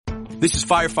This is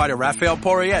firefighter Raphael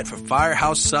Porriette for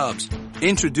Firehouse Subs.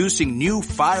 Introducing new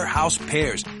Firehouse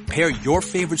Pairs. Pair your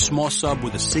favorite small sub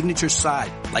with a signature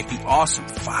side, like the awesome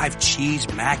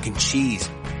 5-cheese mac and cheese.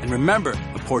 And remember,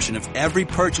 a portion of every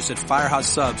purchase at Firehouse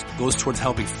Subs goes towards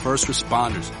helping first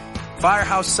responders.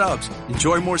 Firehouse Subs.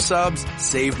 Enjoy more subs,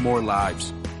 save more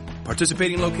lives.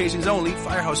 Participating locations only,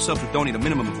 Firehouse Subs will donate a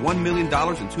minimum of $1 million in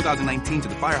 2019 to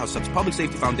the Firehouse Subs Public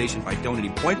Safety Foundation by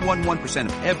donating 0.11%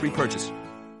 of every purchase.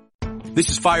 This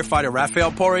is firefighter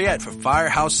Raphael Porriette for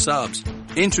Firehouse Subs.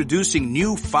 Introducing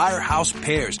new Firehouse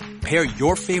Pairs. Pair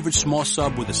your favorite small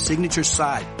sub with a signature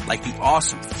side, like the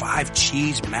awesome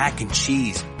 5-cheese mac and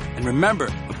cheese. And remember,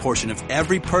 a portion of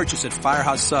every purchase at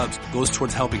Firehouse Subs goes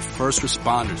towards helping first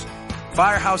responders.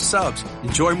 Firehouse Subs.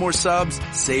 Enjoy more subs,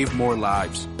 save more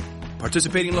lives.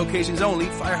 Participating locations only,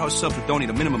 Firehouse Subs will donate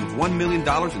a minimum of $1 million in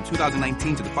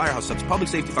 2019 to the Firehouse Subs Public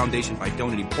Safety Foundation by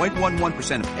donating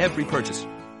 0.11% of every purchase.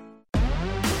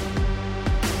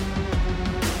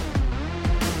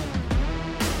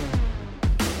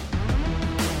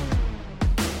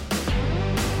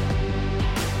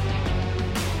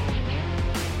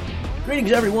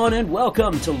 Greetings, everyone, and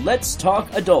welcome to Let's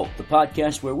Talk Adult, the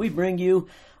podcast where we bring you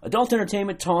adult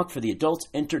entertainment talk for the adult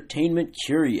entertainment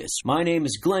curious. My name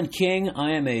is Glenn King.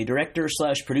 I am a director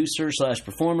 / producer /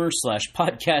 performer /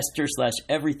 podcaster /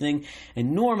 everything,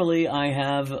 and normally I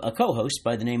have a co-host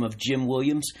by the name of Jim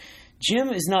Williams.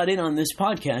 Jim is not in on this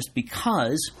podcast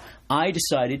because I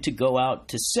decided to go out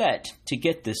to set to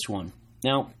get this one.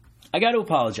 Now, I got to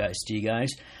apologize to you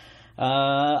guys.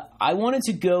 I wanted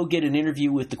to go get an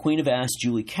interview with the Queen of Ass,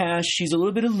 Julie Cash. She's a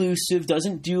little bit elusive,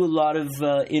 doesn't do a lot of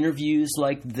interviews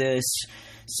like this.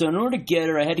 So in order to get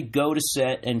her, I had to go to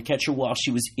set and catch her while she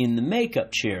was in the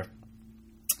makeup chair.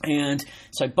 And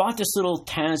so I bought this little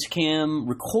Tascam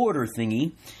recorder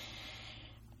thingy.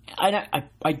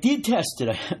 I did test it,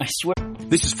 I swear.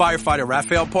 This is firefighter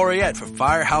Raphael Porriette for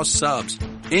Firehouse Subs.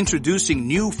 Introducing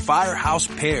new Firehouse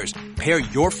Pairs. Pair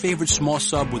your favorite small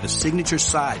sub with a signature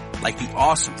side, like the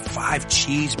awesome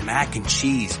 5-cheese mac and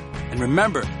cheese. And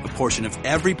remember, a portion of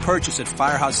every purchase at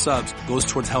Firehouse Subs goes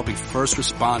towards helping first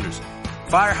responders.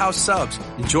 Firehouse Subs.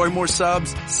 Enjoy more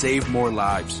subs, save more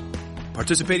lives.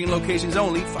 Participating locations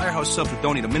only, Firehouse Subs will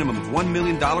donate a minimum of $1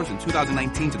 million in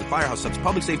 2019 to the Firehouse Subs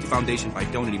Public Safety Foundation by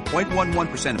donating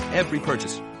 0.11% of every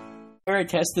purchase. I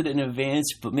tested it in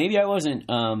advance, but maybe I wasn't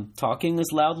talking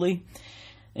as loudly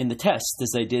in the test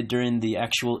as I did during the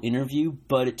actual interview.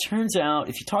 But it turns out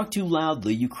if you talk too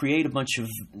loudly, you create a bunch of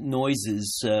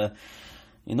noises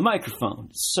in the microphone.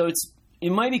 So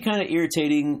it might be kind of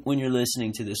irritating when you're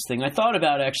listening to this thing. I thought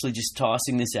about actually just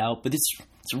tossing this out, but it's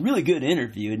a really good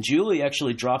interview. And Julie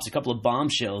actually drops a couple of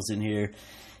bombshells in here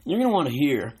you're going to want to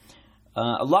hear.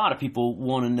 A lot of people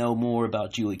want to know more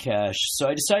about Julie Cash, so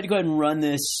I decided to go ahead and run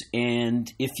this.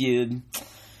 And if you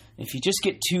just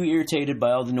get too irritated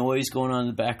by all the noise going on in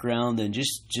the background, then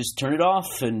just turn it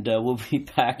off, and we'll be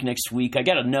back next week. I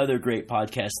got another great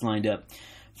podcast lined up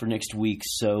for next week.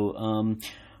 So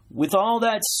with all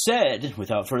that said,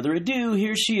 without further ado,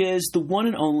 here she is, the one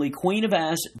and only Queen of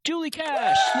Ass, Julie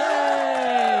Cash.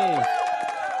 Yay!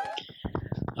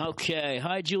 Okay,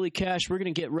 hi Julie Cash. We're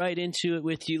going to get right into it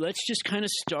with you. Let's just kind of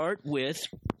start with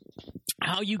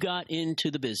how you got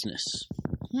into the business.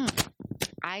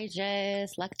 I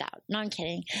just lucked out. No, I'm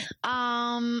kidding.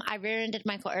 I rear-ended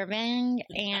Michael Irvin,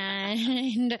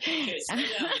 and Okay, slow down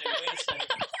there. Wait a second.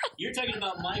 You're talking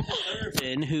about Michael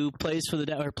Irvin, who played for the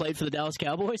Dallas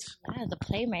Cowboys? yeah, the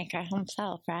playmaker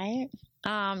himself, right?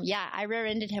 Yeah, I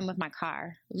rear-ended him with my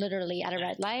car, literally at a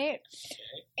red light.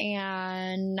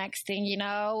 And next thing you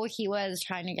know, he was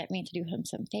trying to get me to do him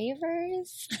some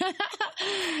favors.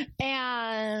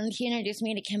 And he introduced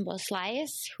me to Kimbo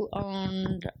Slice, who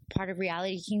owned part of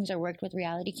Reality Kings or worked with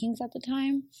Reality Kings at the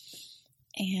time.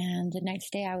 And the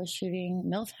next day I was shooting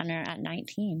MILF Hunter at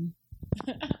 19.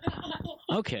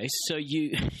 Okay, so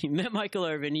you met Michael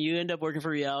Irvin, you end up working for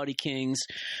Reality Kings.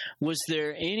 Was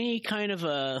there any kind of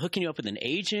hooking you up with an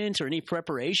agent or any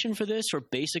preparation for this, or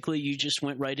basically you just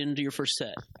went right into your first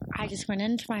set? I just went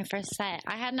into my first set.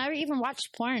 I had never even watched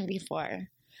porn before.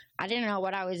 I didn't know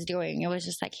what I was doing. It was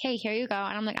just like, hey, here you go.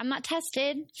 And I'm like, I'm not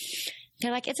tested.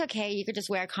 They're like, it's okay. You could just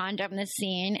wear a condom in this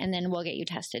scene, and then we'll get you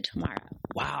tested tomorrow.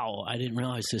 Wow, I didn't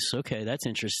realize this. Okay, that's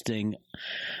interesting.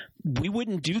 We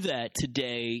wouldn't do that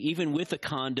today, even with a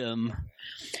condom.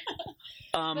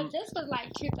 But this was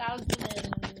like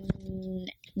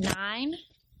 2009,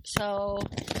 so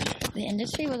the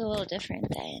industry was a little different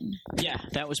then. Yeah,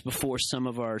 that was before some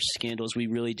of our scandals. We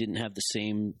really didn't have the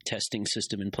same testing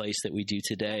system in place that we do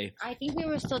today. I think we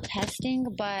were still testing,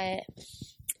 but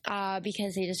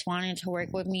because they just wanted to work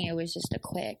with me. It was just a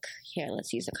quick, here,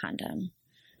 let's use a condom.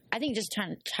 I think just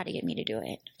try to get me to do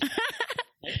it.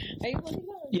 Are you holding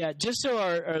on? Yeah, just so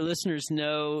our listeners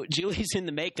know, Julie's in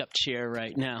the makeup chair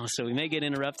right now, so we may get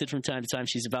interrupted from time to time.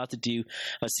 She's about to do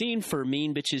a scene for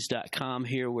meanbitches.com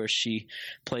here where she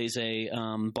plays a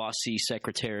bossy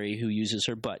secretary who uses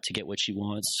her butt to get what she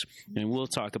wants. And we'll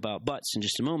talk about butts in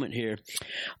just a moment here.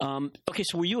 Okay,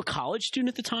 so were you a college student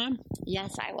at the time?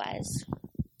 Yes, I was.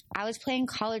 I was playing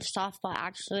college softball,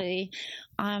 actually,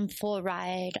 on full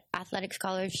ride athletic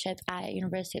scholarship at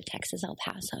University of Texas, El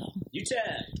Paso.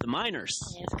 UTEP, the Miners.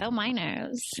 Yes, go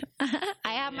Miners.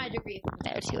 I have my degree from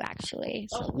there, too, actually.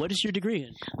 So, What is your degree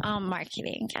in?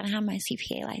 marketing. And I have my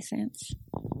CPA license.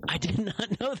 I did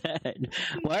not know that.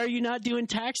 Why are you not doing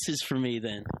taxes for me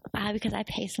then? Because I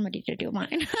pay somebody to do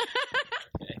mine.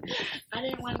 I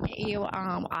didn't want to get you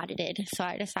audited, so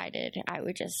I decided I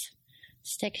would just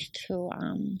stick to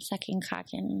sucking cock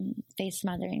and face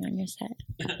smothering on your set.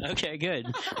 Okay, good.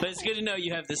 But it's good to know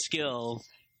you have the skill.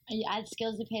 You add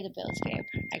skills to pay the bills, babe.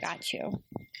 I got you.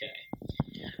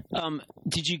 Okay.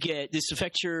 Did you this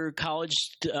affect your college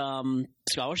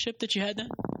scholarship that you had then?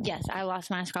 Yes, I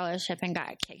lost my scholarship and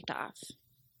got kicked off.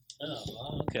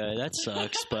 Oh, okay. That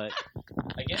sucks, but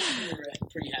I guess you're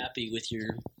pretty happy with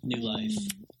your new life.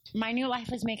 My new life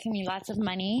was making me lots of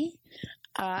money.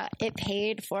 It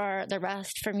paid for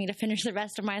me to finish the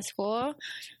rest of my school.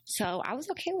 So I was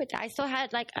okay with that. I still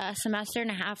had like a semester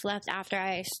and a half left after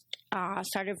I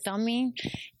started filming.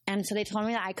 And so they told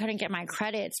me that I couldn't get my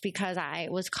credits because I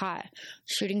was caught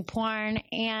shooting porn.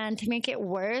 And to make it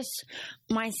worse,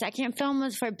 my second film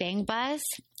was for Bang Bus.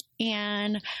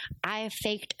 And I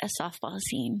faked a softball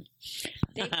scene.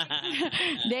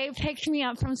 They picked me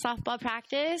up from softball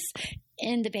practice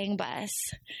in the Bang Bus.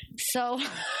 So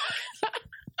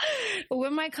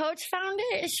when my coach found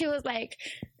it, she was like,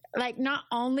 not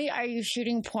only are you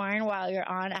shooting porn while you're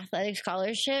on athletic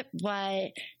scholarship,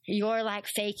 but you're like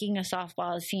faking a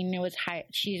softball scene.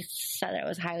 She said it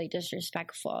was highly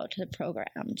disrespectful to the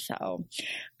program. So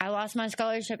I lost my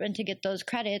scholarship, and to get those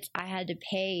credits, I had to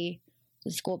pay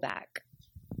the school back.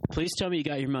 Please tell me you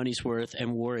got your money's worth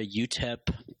and wore a UTEP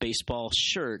baseball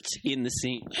shirt in the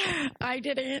scene. I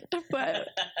didn't, but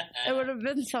it would have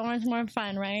been so much more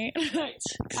fun, right? Right,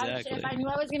 exactly. If I knew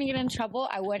I was going to get in trouble,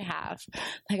 I would have.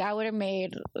 I would have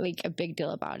made a big deal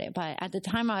about it. But at the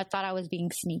time, I thought I was being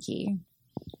sneaky.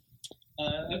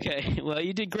 Okay, well,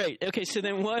 you did great. Okay, so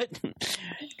then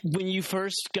when you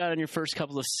first got on your first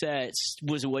couple of sets,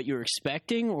 was it what you were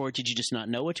expecting, or did you just not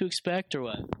know what to expect, or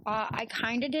what? I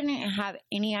kind of didn't have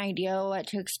any idea what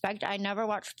to expect. I never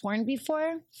watched porn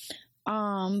before,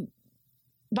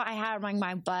 but I had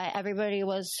my butt. Everybody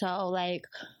was so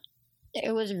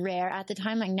it was rare at the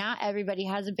time. Now everybody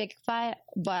has a big butt,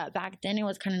 but back then it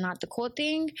was kind of not the cool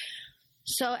thing.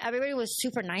 So everybody was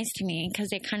super nice to me because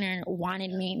they kind of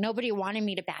wanted me. Nobody wanted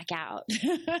me to back out.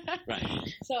 Right.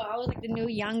 So I was the new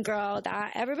young girl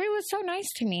that everybody was so nice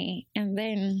to me. And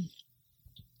then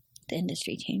the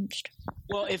industry changed.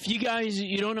 Well, if you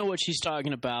don't know what she's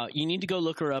talking about, you need to go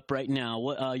look her up right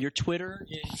now. Your Twitter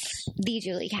is The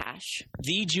Julie Cash.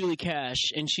 The Julie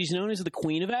Cash, and she's known as the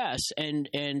Queen of Ass, and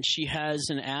she has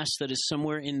an ass that is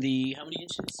somewhere in the how many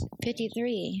inches?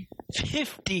 53.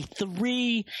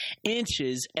 53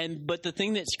 inches, but the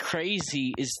thing that's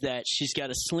crazy is that she's got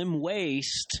a slim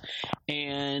waist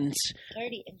and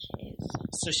 30 inches.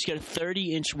 So she's got a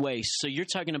 30-inch waist. So you're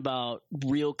talking about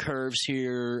real curves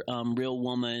here, real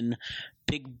woman,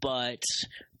 big butt,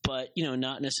 but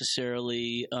not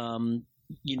necessarily a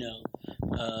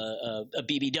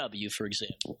BBW, for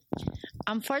example.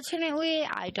 Unfortunately,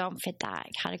 I don't fit that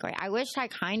category. I wish I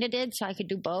kind of did so I could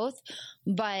do both,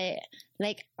 but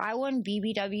I won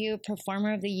BBW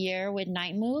Performer of the Year with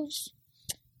Night Moves,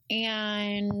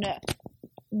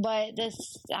 but the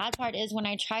sad part is when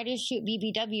I try to shoot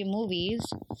BBW movies,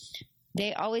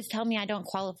 they always tell me I don't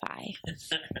qualify.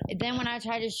 Then when I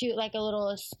try to shoot a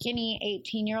little skinny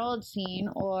 18-year-old scene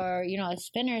or, a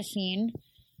spinner scene,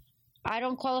 I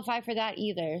don't qualify for that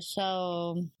either.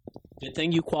 So good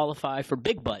thing you qualify for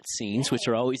big butt scenes, which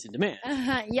are always in demand.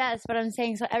 Yes, but I'm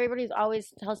saying, so everybody's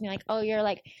always tells me oh, you're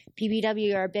BBW,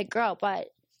 you're a big girl, but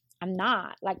I'm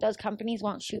not. Those companies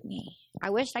won't shoot me. I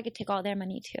wish I could take all their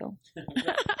money too.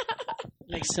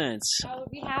 Makes sense. I would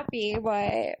be happy,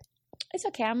 but it's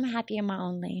okay. I'm happy in my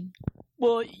own lane.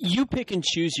 Well, you pick and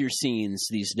choose your scenes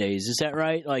these days. Is that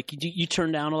right? You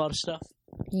turn down a lot of stuff?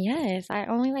 Yes, I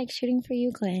only like shooting for you,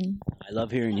 Glenn. I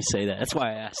love hearing you say that. That's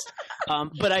why I asked.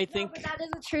 But I think But that is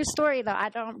a true story, though.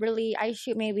 I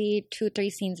shoot maybe 2-3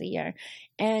 scenes a year,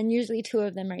 and usually 2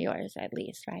 of them are yours, at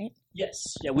least, right?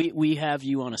 yes, yeah, we have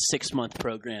you on a 6-month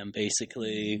program,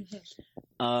 basically.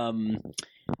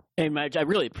 And I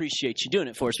really appreciate you doing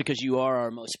it for us because you are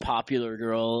our most popular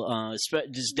girl.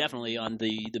 Just definitely on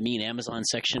the Mean Amazon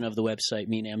section of the website,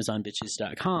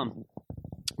 meanamazonbitches.com.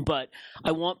 But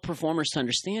I want performers to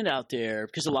understand out there,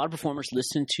 because a lot of performers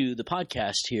listen to the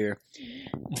podcast here,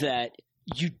 that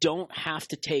you don't have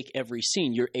to take every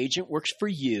scene. Your agent works for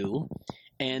you,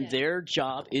 and their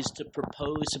job is to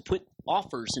propose, to put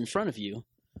offers in front of you.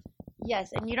 Yes,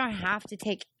 and you don't have to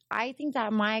take. I think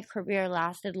that my career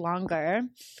lasted longer,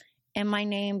 and my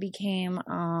name became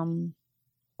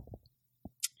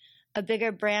a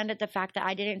bigger brand at the fact that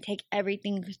I didn't take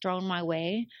everything thrown my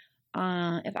way.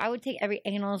 If I would take every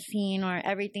anal scene or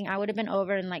everything, I would have been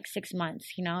over in like 6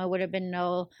 months. You know, it would have been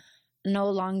no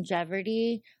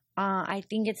longevity. I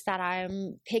think it's that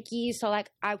I'm picky. So like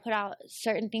I put out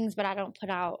certain things, but I don't put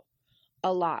out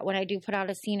a lot. When I do put out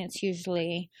a scene, it's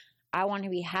usually I want to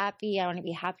be happy. I want to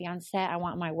be happy on set. I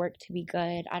want my work to be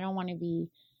good. I don't want to be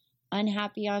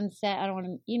unhappy on set. I don't want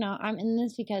to, I'm in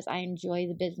this because I enjoy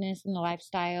the business and the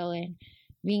lifestyle and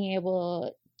being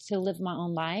able to live my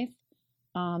own life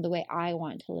the way I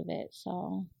want to live it.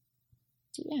 So,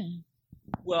 yeah.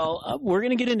 Well, we're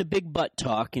going to get into big butt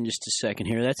talk in just a second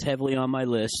here. That's heavily on my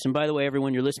list. And by the way,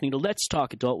 everyone, you're listening to Let's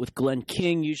Talk Adult with Glenn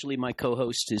King. Usually my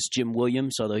co-host is Jim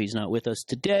Williams, although he's not with us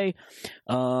today.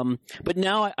 But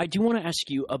now I do want to ask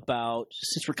you about,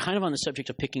 since we're kind of on the subject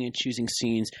of picking and choosing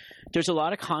scenes, there's a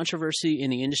lot of controversy in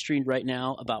the industry right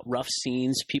now about rough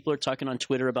scenes. People are talking on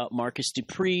Twitter about Marcus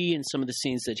Dupree and some of the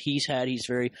scenes that he's had. He's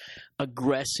very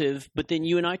aggressive. But then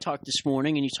you and I talked this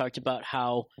morning, and you talked about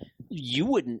how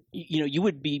you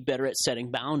would be better at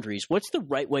setting boundaries. What's the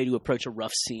right way to approach a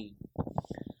rough scene?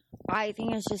 I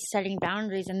think it's just setting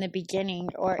boundaries in the beginning,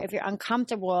 or if you're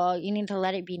uncomfortable, you need to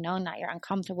let it be known that you're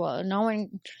uncomfortable.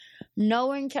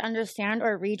 Knowing to understand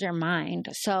or read your mind.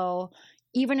 So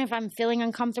even if I'm feeling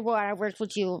uncomfortable, and I've worked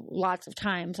with you lots of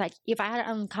times, like if I had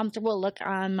an uncomfortable look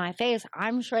on my face,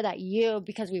 I'm sure that you,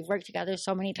 because we've worked together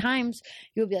so many times,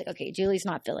 you'll be like, okay, Julie's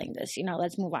not feeling this,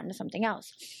 let's move on to something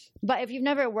else. But if you've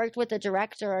never worked with a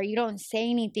director or you don't say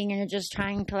anything and you're just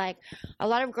trying to a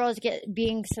lot of girls get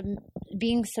being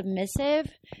submissive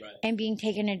and being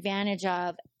taken advantage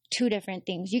of. 2 different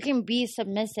things. You can be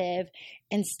submissive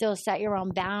and still set your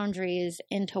own boundaries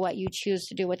into what you choose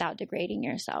to do without degrading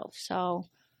yourself. So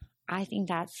I think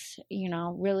that's,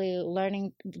 really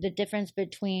learning the difference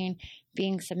between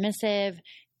being submissive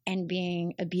and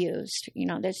being abused.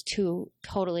 There's 2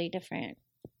 totally different,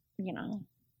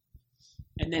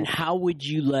 And then how would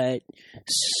you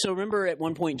so remember at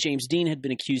one point James Dean had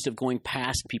been accused of going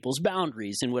past people's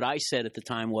boundaries. And what I said at the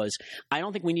time was, I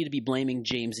don't think we need to be blaming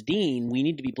James Dean. We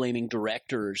need to be blaming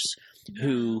directors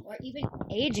who... Or even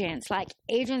agents.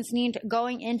 Agents need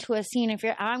going into a scene. If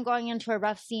I'm going into a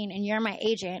rough scene and you're my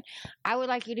agent, I would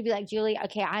like you to be like, Julie,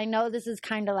 okay, I know this is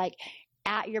kind of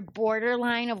at your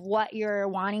borderline of what you're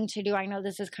wanting to do. I know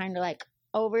this is kind of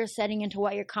oversetting into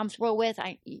what you're comfortable with.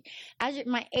 As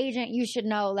my agent, you should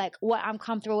know what I'm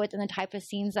comfortable with and the type of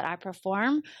scenes that I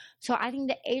perform. So I think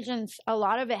the agents, a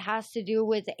lot of it has to do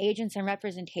with the agents and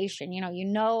representation. You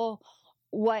know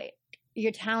what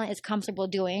your talent is comfortable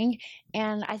doing.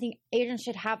 And I think agents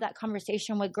should have that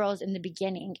conversation with girls in the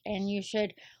beginning. And you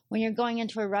should, when you're going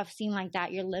into a rough scene like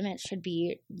that, your limits should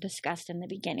be discussed in the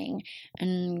beginning.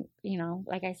 And,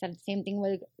 like I said, same thing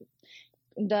with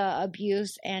the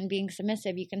abuse and being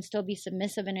submissive. You can still be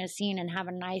submissive in a scene and have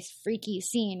a nice freaky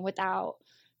scene without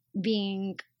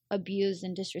being abused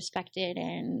and disrespected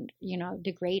and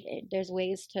degraded. There's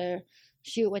ways to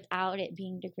shoot without it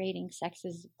being degrading. Sex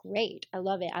is great. I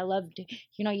love it. I loved,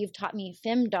 you've taught me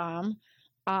femdom,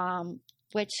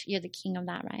 which you're the king of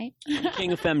that, right?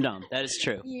 King of femdom. That is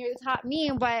true. You taught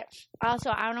me, but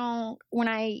also when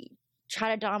I try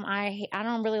to dom, I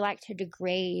don't really like to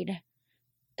degrade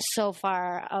so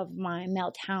far of my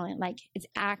male talent. It's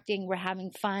acting, we're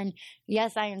having fun.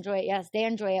 Yes, I enjoy it. Yes, they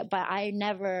enjoy it, but I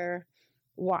never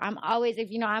I'm always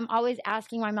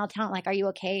asking my male talent, are you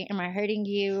okay? Am I hurting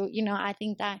you? I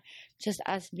think that just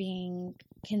us being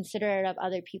considerate of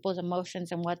other people's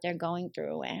emotions and what they're going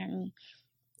through and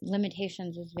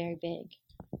limitations is very big.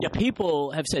 Yeah,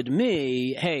 people have said to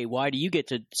me, hey, why do you get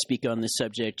to speak on this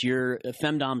subject? You're a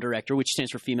femdom director, which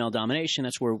stands for female domination.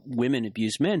 That's where women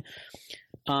abuse men.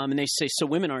 And they say, so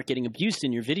women aren't getting abused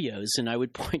in your videos. And I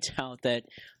would point out that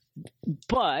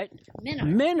But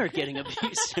Men are getting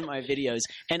abused in my videos.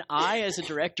 And I, as a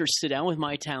director, sit down with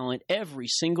my talent every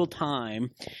single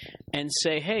time and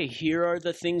say, hey, here are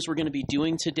the things we're going to be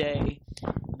doing today.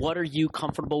 What are you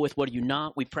comfortable with? What are you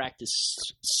not? We practice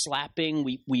slapping.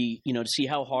 We to see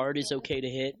how hard is okay to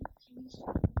hit.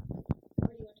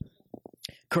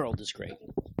 Curled is great.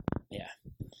 Yeah.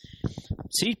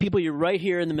 See, people, you're right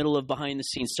here in the middle of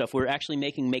behind-the-scenes stuff. We're actually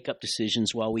making makeup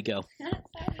decisions while we go.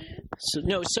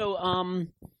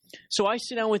 So I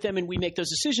sit down with them and we make those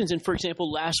decisions. And, for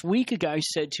example, last week a guy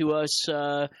said to us,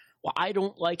 well, I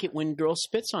don't like it when girl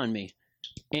spits on me.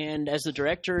 And as the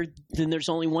director, then there's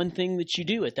only one thing that you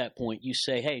do at that point. You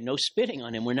say, hey, no spitting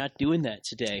on him. We're not doing that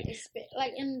today.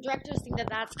 And directors think that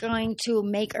that's going to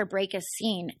make or break a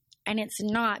scene. And it's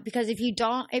not, because if you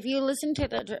listen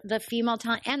to the female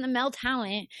talent and the male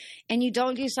talent and you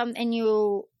don't do something and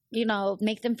you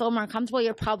make them feel more comfortable,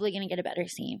 you're probably going to get a better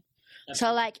scene.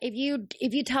 So like if you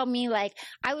tell me, like,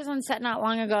 I was on set not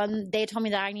long ago and they told me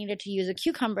that I needed to use a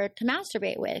cucumber to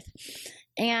masturbate with.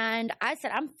 And I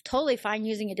said, I'm totally fine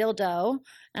using a dildo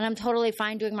and I'm totally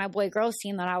fine doing my boy girl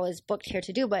scene that I was booked here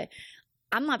to do, but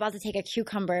I'm not about to take a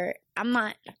cucumber. I'm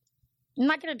not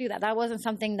going to do that. That wasn't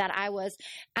something that I was.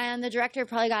 And the director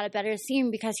probably got a better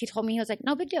scene because he told me, he was like,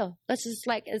 no big deal. Let's just,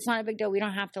 like, it's not a big deal. We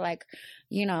don't have to,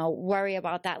 worry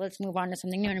about that. Let's move on to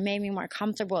something new. And it made me more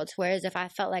comfortable. It's whereas if I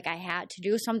felt like I had to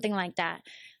do something like that,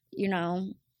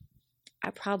 I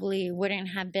probably wouldn't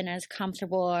have been as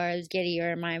comfortable or as giddy,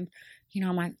 or my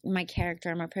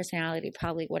character, my personality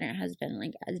probably wouldn't have been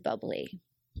like as bubbly.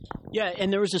 Yeah,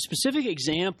 and there was a specific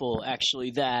example,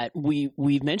 actually, that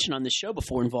we've mentioned on this show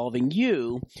before involving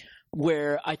you,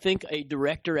 where I think a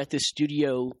director at this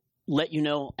studio let you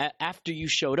know after you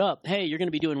showed up, hey, you're going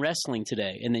to be doing wrestling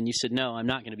today. And then you said, no, I'm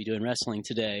not going to be doing wrestling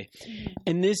today. Mm-hmm.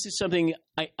 And this is something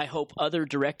I hope other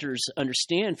directors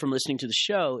understand from listening to the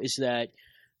show, is that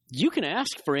you can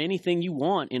ask for anything you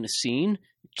want in a scene.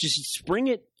 Just spring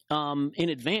it in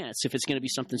advance if it's going to be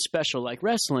something special like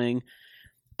wrestling.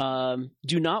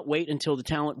 Do not wait until the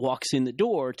talent walks in the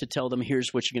door to tell them, here's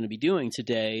what you're going to be doing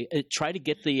today. Try to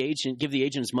give the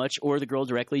agent as much, or the girl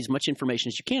directly, as much information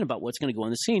as you can about what's going to go on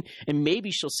the scene. And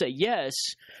maybe she'll say yes.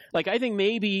 Like, I think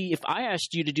maybe if I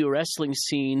asked you to do a wrestling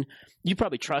scene, you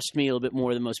probably trust me a little bit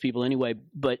more than most people anyway.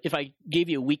 But if I gave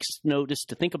you a week's notice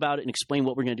to think about it and explain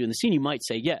what we're going to do in the scene, you might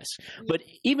say yes. But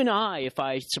even if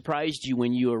I surprised you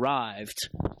when you arrived.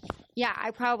 Yeah,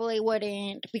 I probably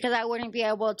wouldn't, because I wouldn't be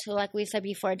able to, like we said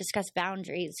before, discuss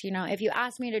boundaries. If you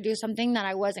asked me to do something that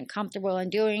I wasn't comfortable in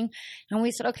doing, and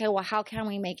we said, okay, well, how can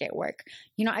we make it work?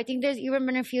 I think there's even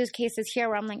been a few cases here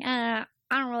where I'm like, I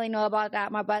don't really know about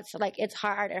that. My butt's like, it's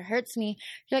hard. It hurts me.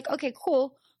 You're like, okay,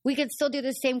 cool. We could still do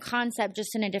the same concept,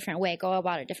 just in a different way, go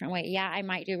about it a different way. Yeah, I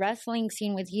might do wrestling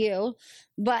scene with you,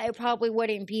 but it probably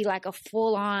wouldn't be like a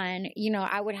full on,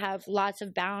 I would have lots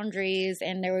of boundaries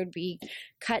and there would be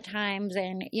cut times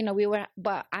and,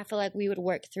 but I feel like we would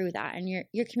work through that. And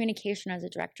your communication as a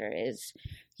director is,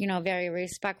 very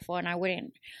respectful. And I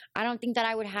don't think that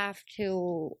I would have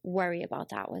to worry about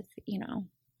that with.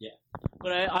 Yeah.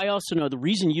 But I also know the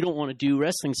reason you don't want to do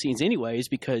wrestling scenes anyway is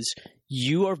because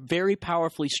you are very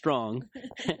powerfully strong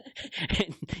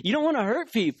and you don't want to hurt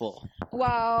people.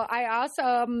 Well, I also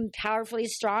am powerfully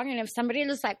strong, and if somebody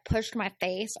just pushed my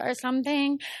face or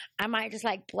something, I might just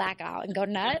black out and go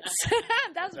nuts.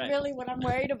 That's right. Really what I'm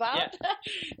worried about.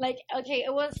 Yeah. Okay,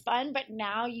 it was fun, but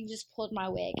now you just pulled my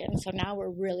wig, and so now we're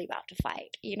really about to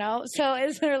fight, So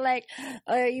is there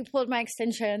you pulled my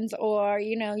extensions, or,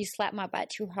 you slapped my butt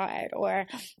too hard, or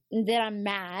then I'm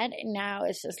mad, and now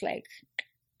it's just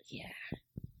yeah.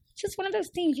 It's just one of those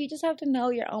things. You just have to know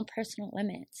your own personal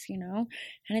limits, and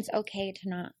it's okay to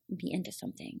not be into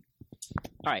something.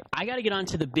 All right, I got to get on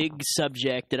to the big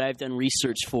subject that I've done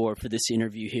research for this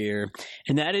interview here,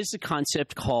 and that is the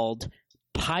concept called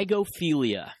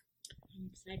pygophilia. I'm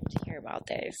excited to hear about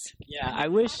this. Yeah, I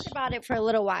wish talked about it for a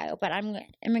little while, but I'm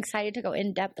excited to go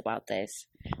in depth about this.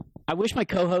 I wish my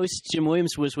co-host Jim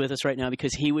Williams was with us right now,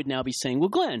 because he would now be saying, well,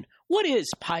 Glenn, what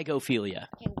is pygophilia?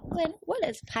 Okay, Glenn, what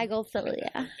is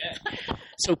pygophilia?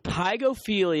 So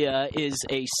pygophilia is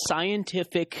a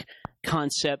scientific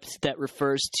concept that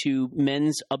refers to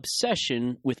men's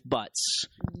obsession with butts.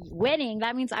 Winning.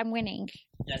 That means I'm winning.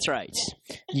 That's right.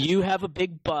 You have a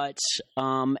big butt,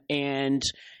 and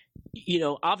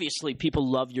obviously people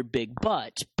love your big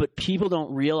butt, but people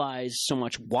don't realize so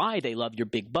much why they love your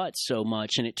big butt so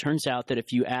much. And it turns out that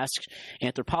if you ask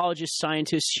anthropologists,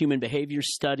 scientists, human behavior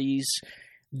studies,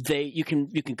 you can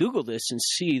Google this and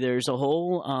see there's a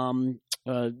whole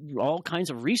all kinds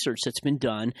of research that's been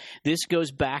done. This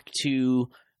goes back to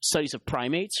studies of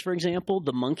primates, for example,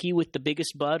 the monkey with the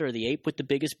biggest butt or the ape with the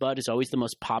biggest butt is always the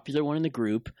most popular one in the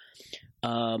group.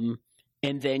 And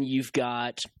then you've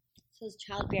got those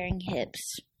childbearing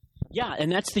hips. Yeah,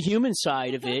 and that's the human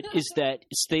side of it, is that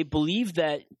they believe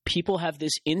that people have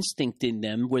this instinct in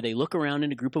them where they look around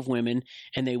in a group of women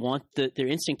and they want their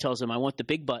instinct tells them, I want the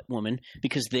big butt woman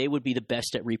because they would be the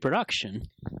best at reproduction.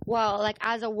 Well, like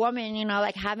as a woman, you know,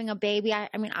 like having a baby, I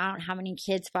mean, I don't have any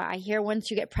kids, but I hear once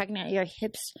you get pregnant, your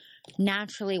hips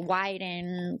naturally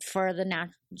widen for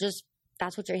just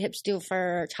that's what your hips do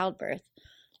for childbirth.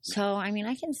 So, I mean,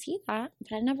 I can see that,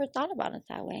 but I never thought about it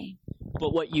that way.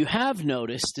 But what you have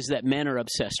noticed is that men are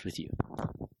obsessed with you.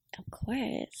 Of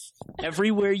course.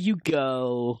 Everywhere you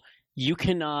go, you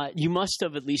must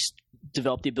have at least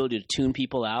developed the ability to tune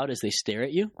people out as they stare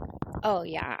at you. Oh,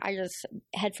 yeah.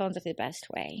 Headphones are the best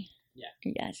way. Yeah.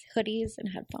 Yes. Hoodies and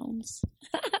headphones.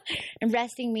 And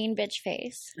resting mean bitch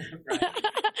face. Right.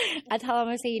 I tell them,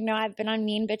 I say, you know, I've been on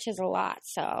mean bitches a lot,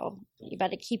 so you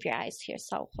better keep your eyes to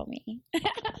yourself, homie.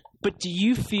 But do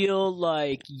you feel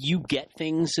like you get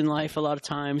things in life a lot of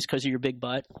times because of your big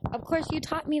butt? Of course, you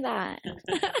taught me that.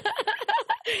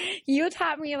 You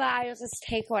taught me that I just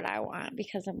take what I want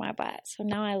because of my butt. So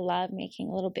now I love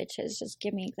making little bitches just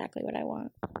give me exactly what I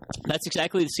want. That's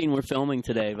exactly the scene we're filming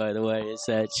today, by the way, is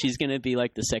that she's going to be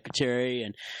like the secretary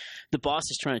and the boss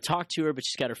is trying to talk to her, but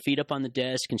she's got her feet up on the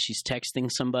desk and she's texting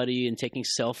somebody and taking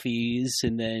selfies.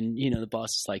 And then, you know, the boss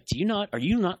is like, are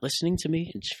you not listening to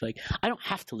me? And she's like, I don't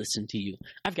have to listen to you.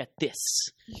 I've got this.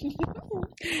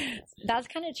 That's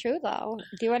kind of true, though.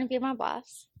 Do you want to be my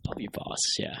boss? I'll be your boss,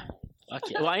 yeah.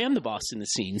 Okay. Well, I am the boss in the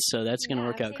scene, so that's going to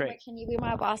work out great. Can you be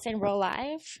my boss in real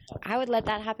life? I would let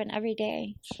that happen every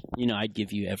day. You know, I'd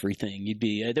give you everything.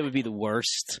 That would be the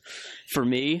worst for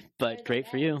me, but great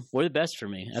for you. Or the best for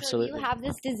me, absolutely. So you have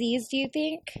this disease, do you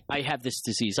think? I have this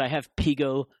disease. I have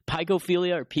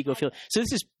pygophilia or pygophilia. So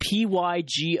this is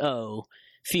Pygo.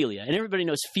 Philia. And everybody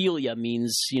knows philia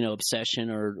means, you know, obsession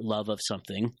or love of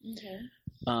something. Okay.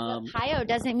 Pyo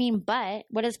doesn't mean butt.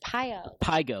 What is pyo?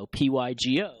 Pygo,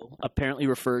 Pygo, apparently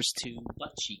refers to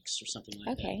butt cheeks or something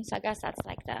like that. Okay, so I guess that's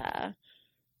like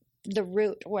the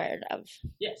root word of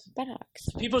buttocks.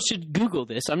 People should Google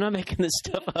this. I'm not making this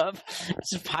stuff up.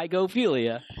 It's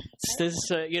pygophilia. This,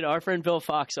 you know, our friend Bill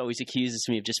Fox always accuses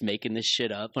me of just making this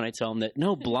shit up when I tell him that,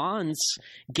 no, blondes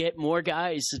get more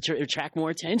guys to attract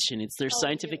more attention. It's their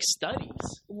scientific studies.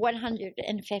 150%.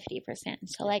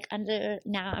 So, like,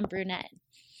 now I'm brunette.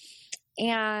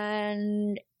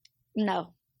 And,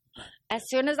 no. As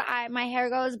soon as my hair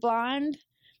goes blonde,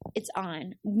 it's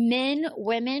on. Men,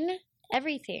 women,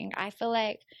 everything. I feel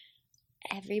like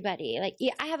everybody, like,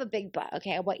 yeah, I have a big butt,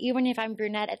 okay, but even if I'm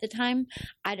brunette at the time,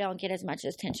 I don't get as much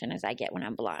attention as I get when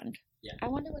I'm blonde. Yeah. I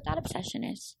wonder what that obsession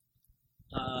is.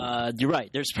 You're right.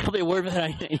 There's probably a word that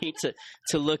I need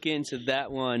to look into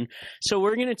that one. So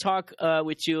we're going to talk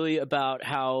with Julie about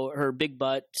how her big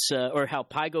butt or how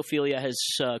pygophilia has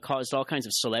caused all kinds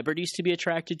of celebrities to be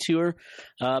attracted to her.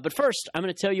 But first, I'm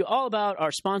going to tell you all about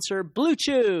our sponsor, Blue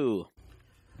Chew.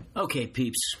 Okay,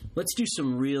 peeps, let's do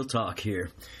some real talk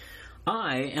here.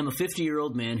 I am a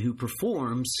 50-year-old man who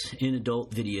performs in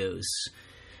adult videos.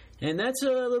 And that's a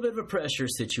little bit of a pressure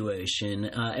situation.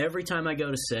 Every time I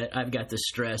go to set, I've got the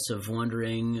stress of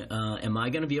wondering, am I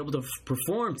going to be able to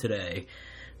perform today?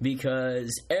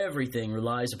 Because everything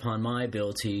relies upon my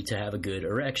ability to have a good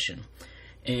erection.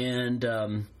 And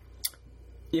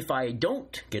if I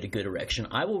don't get a good erection,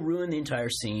 I will ruin the entire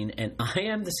scene, and I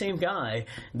am the same guy,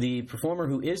 the performer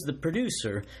who is the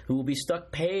producer, who will be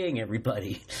stuck paying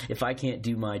everybody if I can't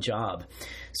do my job.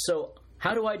 So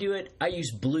how do I do it? I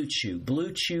use Blue Chew,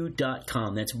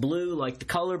 BlueChew.com. That's blue like the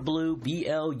color blue,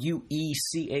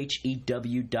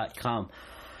 BlueChew.com.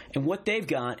 And what they've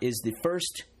got is the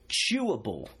first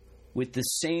chewable with the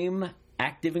same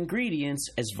active ingredients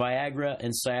as Viagra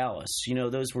and Cialis. You know,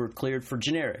 those were cleared for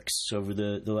generics over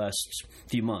the last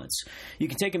few months. You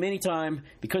can take them anytime.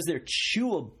 Because they're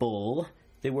chewable,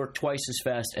 they work twice as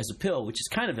fast as a pill, which is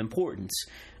kind of important.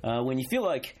 When you feel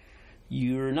like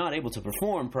you're not able to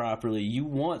perform properly, you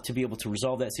want to be able to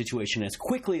resolve that situation as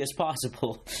quickly as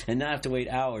possible and not have to wait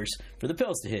hours for the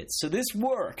pills to hit. So this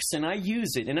works, and I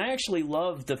use it, and I actually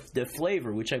love the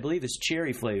flavor, which I believe is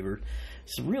cherry flavored.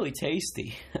 It's really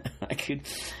tasty. I could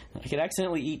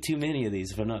accidentally eat too many of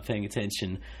these if I'm not paying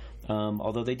attention,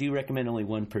 although they do recommend only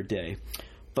one per day.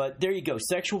 But there you go.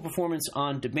 Sexual Performance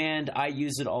on Demand. I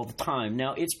use it all the time.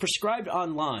 Now, it's prescribed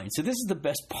online. So this is the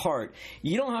best part.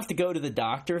 You don't have to go to the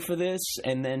doctor for this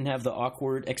and then have the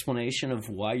awkward explanation of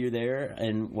why you're there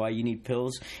and why you need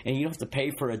pills. And you don't have to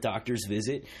pay for a doctor's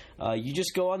visit. You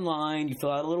just go online. You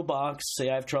fill out a little box. Say,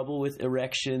 I have trouble with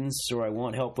erections, or I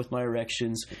want help with my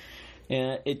erections.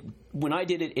 When I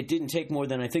did it, it didn't take more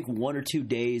than, I think, 1 or 2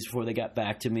 days before they got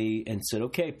back to me and said,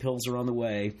 okay, pills are on the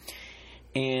way.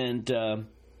 And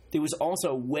it was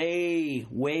also way,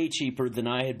 way cheaper than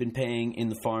I had been paying in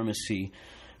the pharmacy.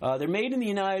 They're made in the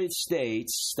United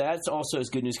States. That's also is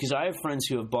good news, because I have friends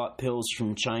who have bought pills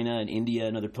from China and India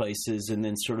and other places and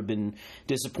then sort of been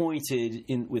disappointed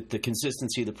with the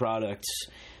consistency of the products.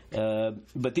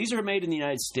 But these are made in the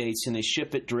United States, and they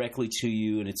ship it directly to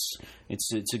you, and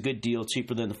it's a good deal,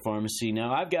 cheaper than the pharmacy.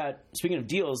 Now, I've got, speaking of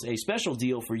deals, a special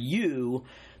deal for you,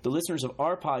 the listeners of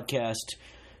our podcast.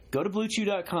 Go to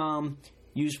BlueChew.com,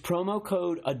 use promo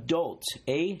code ADULT,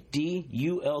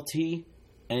 ADULT,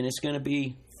 and it's going to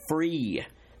be free.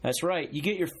 That's right. You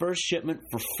get your first shipment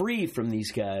for free from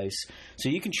these guys. So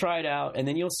you can try it out, and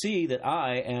then you'll see that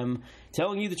I am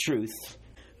telling you the truth.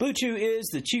 Blue Chew is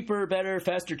the cheaper, better,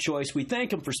 faster choice. We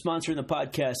thank them for sponsoring the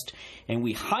podcast, and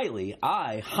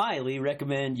I highly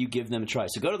recommend you give them a try.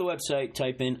 So go to the website,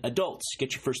 type in adults,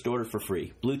 get your first order for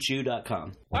free.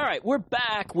 BlueChew.com. All right, we're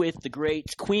back with the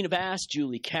great Queen of Ass,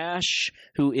 Julie Cash,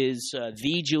 who is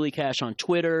the Julie Cash on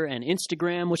Twitter and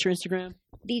Instagram. What's your Instagram?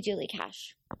 The Julie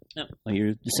Cash. Oh, well,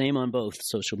 you're the same on both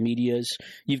social medias.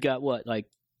 You've got what, like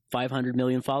 500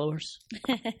 million followers?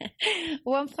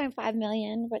 1.5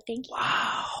 million, but thank you.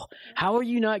 Wow. How are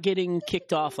you not getting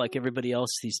kicked off like everybody else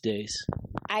these days?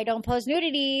 I don't post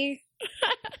nudity.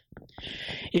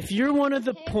 If you're one of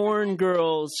the porn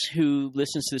girls who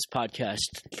listens to this podcast,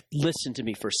 listen to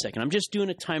me for a second. I'm just doing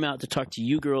a timeout to talk to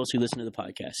you girls who listen to the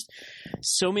podcast.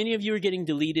 So many of you are getting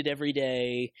deleted every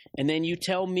day, and then you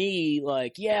tell me,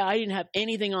 like, yeah, I didn't have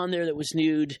anything on there that was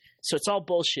nude, so it's all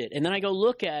bullshit. And then I go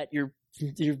look at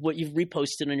what you've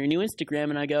reposted on your new Instagram,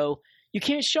 and I go, you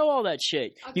can't show all that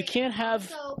shit. Okay, you can't have.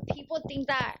 So people think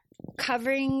that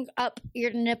covering up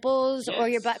your nipples or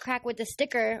your butt crack with the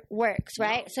sticker works,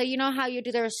 right? No. So you know how you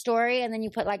do their story and then you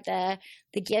put like the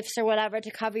GIFs or whatever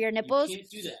to cover your nipples? You can't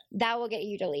do that. That will get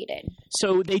you deleted.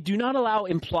 So they do not allow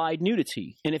implied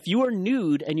nudity. And if you are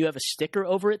nude and you have a sticker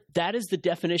over it, that is the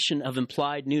definition of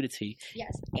implied nudity.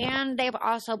 Yes. And they've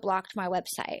also blocked my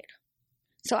website.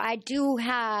 So I do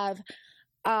have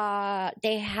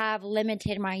they have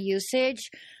limited my usage.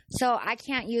 So I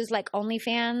can't use like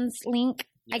OnlyFans link.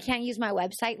 I can't use my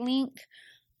website link.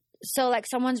 So like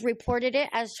someone's reported it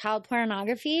as child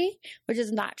pornography, which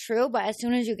is not true. But as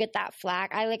soon as you get that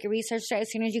flag, I like researched it.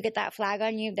 As soon as you get that flag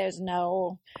on you, there's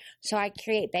no. So I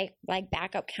create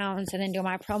backup accounts and then do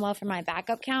my promo for my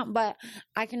backup account. But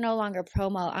I can no longer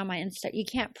promo on my Insta. You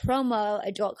can't promo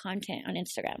adult content on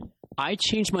Instagram. I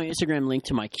changed my Instagram link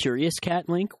to my Curious Cat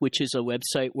link, which is a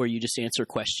website where you just answer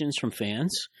questions from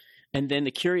fans. And then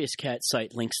the Curious Cat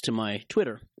site links to my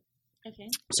Twitter. Okay.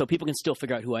 So people can still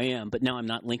figure out who I am, but now I'm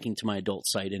not linking to my adult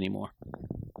site anymore.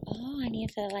 Oh, I need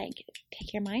to like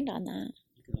pick your mind on that.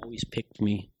 You can always pick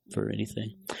me for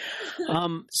anything.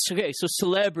 So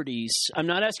celebrities. I'm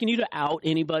not asking you to out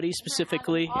anybody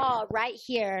specifically. Oh, right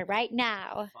here, right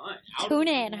now. Fine. Tune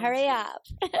in. Hurry up.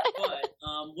 But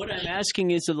what I'm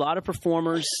asking is a lot of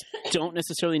performers don't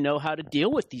necessarily know how to deal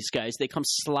with these guys. They come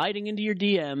sliding into your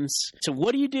DMs. So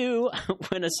what do you do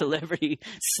when a celebrity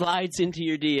slides into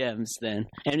your DMs then?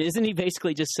 And isn't he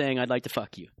basically just saying, I'd like to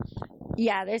fuck you?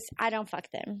 Yeah, I don't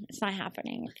fuck them. It's not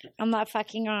happening. I'm not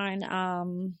fucking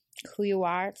on who you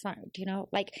are. It's not,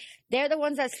 like they're the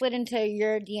ones that slid into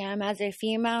your DM as a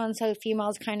female, and so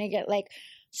females kind of get like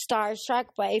starstruck.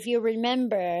 But if you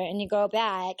remember and you go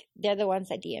back, they're the ones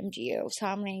that DM'd you. So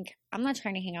I'm like, I'm not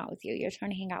trying to hang out with you. You're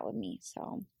trying to hang out with me.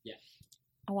 So yeah,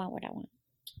 I want what I want.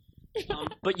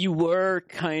 But you were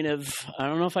kind of, I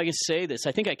don't know if I can say this.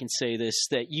 I think I can say this,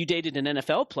 that you dated an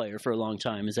NFL player for a long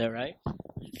time. Is that right?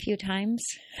 A few times.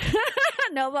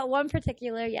 No, but one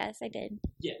particular, yes, I did.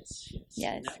 Yes.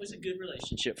 And that was a good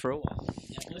relationship for a while.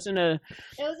 It was a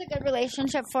good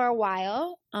relationship for a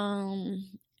while. And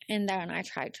then I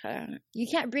tried to, you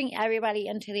can't bring everybody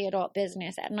into the adult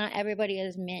business. Not everybody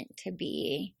is meant to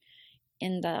be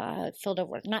in the field of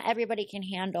work. Not everybody can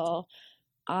handle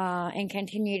and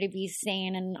continue to be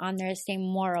sane and on their same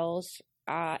morals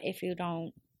if you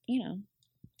don't,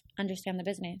 understand the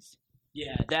business.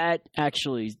 Yeah, that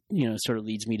actually, sort of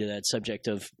leads me to that subject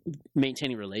of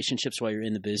maintaining relationships while you're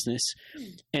in the business.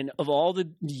 And of all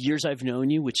the years I've known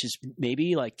you, which is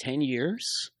maybe like 10 years,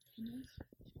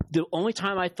 the only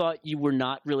time I thought you were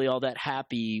not really all that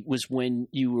happy was when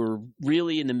you were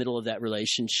really in the middle of that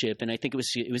relationship. And I think it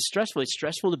was stressful. It's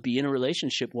stressful to be in a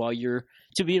relationship where you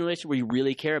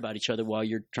really care about each other while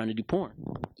you're trying to do porn.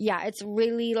 Yeah, it's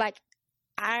really like,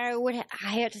 I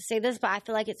hate to say this, but I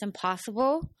feel like it's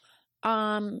impossible.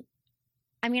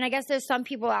 I mean, I guess there's some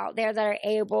people out there that are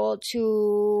able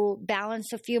to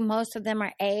balance a few. Most of them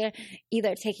are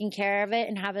either taking care of it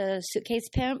and have a suitcase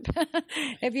pimp,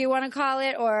 if you want to call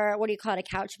it, or what do you call it, a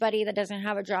couch buddy that doesn't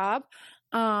have a job,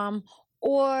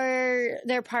 or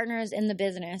their partner is in the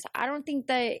business. I don't think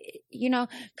that,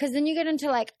 because then you get into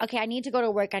like, okay, I need to go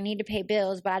to work, I need to pay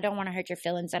bills, but I don't want to hurt your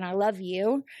feelings and I love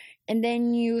you. And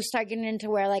then you start getting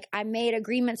into where like I made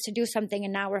agreements to do something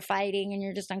and now we're fighting and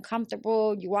you're just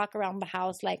uncomfortable. You walk around the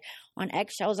house like on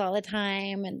eggshells all the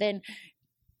time. And then,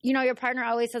 your partner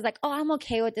always says like, oh, I'm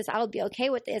okay with this. I'll be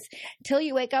okay with this. Till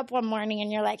you wake up one morning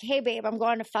and you're like, hey, babe, I'm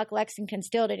going to fuck Lexington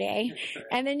Steel today.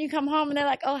 And then you come home and they're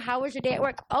like, oh, how was your day at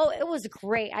work? Oh, it was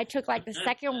great. I took like the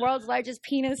second world's largest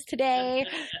penis today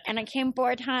and I came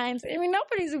 4 times. I mean,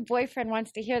 nobody's boyfriend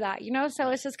wants to hear that, So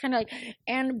it's just kind of like,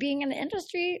 and being in the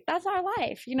industry, that's our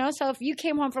life, So if you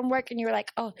came home from work and you were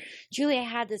like, oh, Julie, I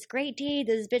had this great day.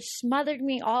 This bitch smothered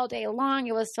me all day long.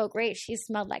 It was so great. She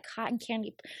smelled like cotton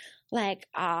candy. Like,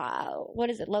 what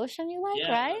is it? Lotion you like,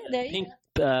 right? Pink,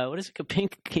 what is it?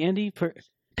 Pink candy?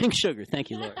 Pink sugar. Thank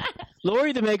you, Lori.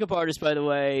 Lori, the makeup artist, by the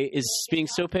way, is being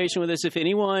so patient with us. If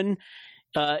anyone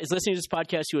is listening to this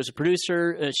podcast who is a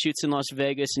producer, shoots in Las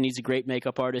Vegas, and needs a great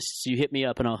makeup artist, you hit me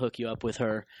up and I'll hook you up with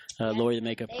her. Lori, the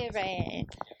makeup artist. Right.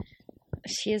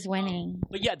 She is winning.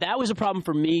 But yeah, that was a problem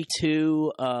for me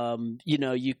too.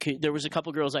 There was a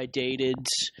couple girls I dated.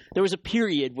 There was a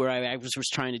period where I was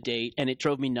trying to date, and it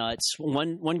drove me nuts.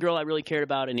 One girl I really cared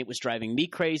about, and it was driving me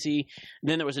crazy.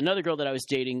 And then there was another girl that I was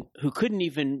dating who couldn't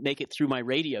even make it through my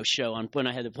radio show when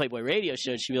I had the Playboy radio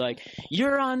show. She'd be like,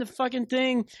 "You're on the fucking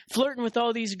thing, flirting with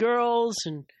all these girls,"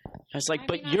 and I was like,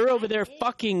 "But you're over there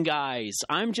fucking guys.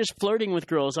 I'm just flirting with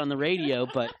girls on the radio."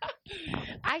 But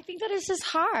I think that it's just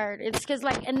hard. It's because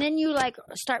and then you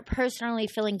start personally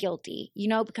feeling guilty,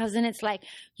 because then it's like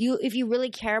if you really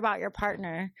care about your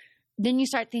partner, then you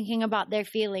start thinking about their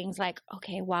feelings. Like,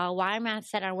 okay, well, why am I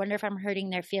upset? I wonder if I'm hurting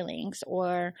their feelings,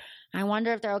 or I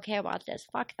wonder if they're okay about this.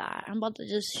 Fuck that. I'm about to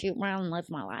just shoot around and live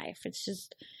my life.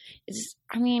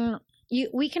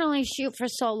 We can only shoot for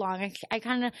so long. I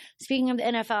kind of, speaking of the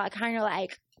NFL, I kind of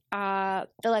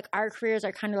feel like our careers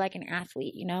are kind of like an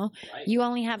athlete, Right. You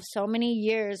only have so many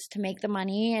years to make the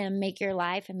money and make your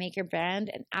life and make your brand,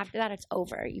 and after that it's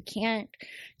over. You can't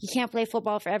play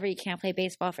football forever, you can't play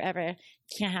baseball forever, you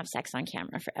can't have sex on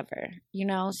camera forever,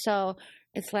 So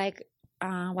it's like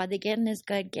while the getting is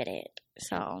good, get it.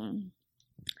 So I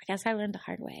guess I learned the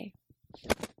hard way.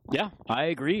 Yeah, I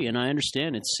agree, and I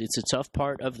understand. It's a tough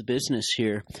part of the business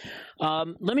here.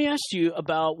 Let me ask you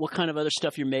about what kind of other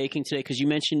stuff you're making today, because you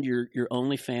mentioned your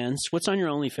OnlyFans. What's on your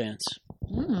OnlyFans?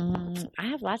 I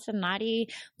have lots of naughty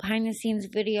behind-the-scenes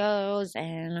videos,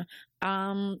 and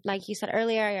like you said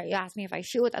earlier, you asked me if I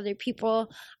shoot with other people.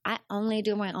 I only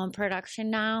do my own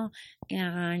production now,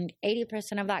 and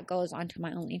 80% of that goes onto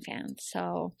my OnlyFans.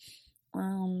 So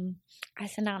I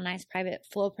send out nice private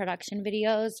full production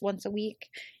videos once a week.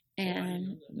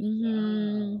 And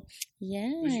yeah,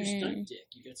 who's your stunt dick?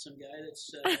 You got some guy that's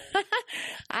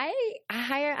I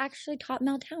hire actually top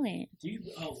male talent. Do you?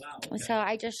 Oh wow. Okay. So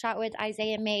I just shot with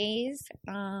Isaiah Mays.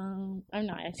 I'm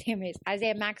not Isaiah Mays.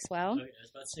 Isaiah Maxwell. Okay, I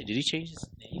was about to say, did he change his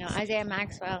name? No, Isaiah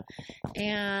Maxwell.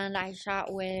 And I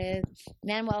shot with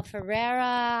Manuel Ferreira.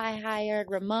 I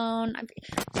hired Ramon.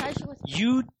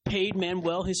 You paid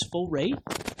Manuel his full rate?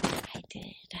 I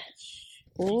did.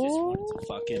 You just wanted to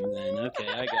fuck him then. Okay,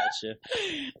 I gotcha.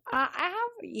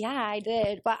 I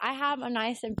did. But I have a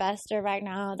nice investor right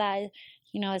now that,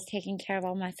 is taking care of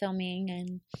all my filming,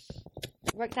 and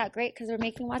it worked out great because we're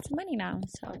making lots of money now.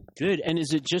 So good. And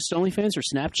is it just OnlyFans or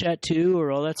Snapchat too,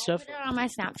 or all that stuff? I put it on my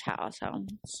Snapchat also.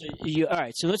 All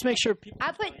right, so let's make sure people...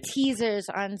 I put teasers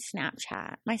on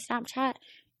Snapchat. My Snapchat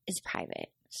is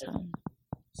private, so...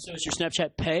 So is your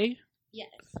Snapchat pay? Yes.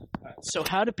 Right. So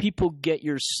how do people get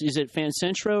your... Is it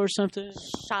FanCentro or something?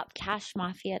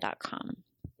 ShopCashMafia.com.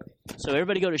 So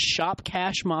everybody go to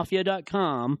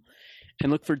ShopCashMafia.com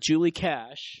and look for Julie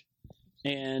Cash.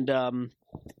 And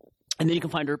then you can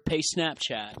find her pay Snapchat.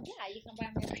 Yeah, you can buy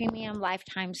my premium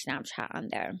lifetime Snapchat on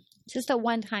there. It's just a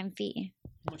one-time fee.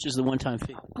 How much is the one-time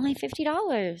fee? Only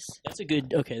 $50. That's a good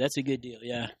deal,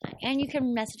 yeah. And you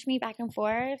can message me back and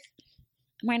forth.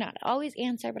 Why not? I always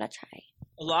answer, but I try.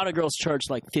 A lot of girls charge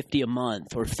like $50 a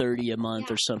month or $30 a month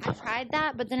or something. I tried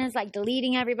that, but then it's like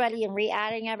deleting everybody and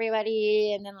re-adding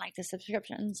everybody, and then like the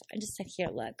subscriptions. I just said, here,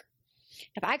 look.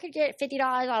 If I could get $50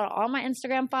 out of all my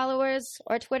Instagram followers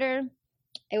or Twitter,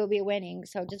 it would be winning.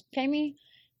 So just pay me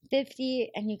 $50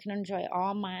 and you can enjoy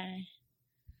all my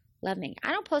loving.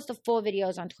 I don't post the full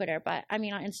videos on Twitter, but I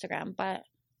mean on Instagram, but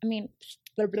I mean,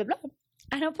 blah, blah, blah.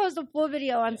 I don't post a full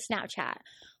video on Snapchat,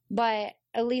 but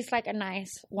at least like a nice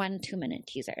 1-2 minute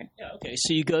teaser. Yeah, okay.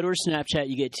 So you go to her Snapchat,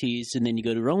 you get teased, and then you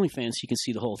go to her OnlyFans so you can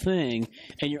see the whole thing.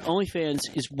 And your OnlyFans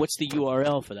is, what's the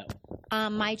URL for that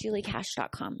one?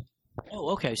 MyJulieCash.com. Oh,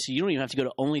 okay. So you don't even have to go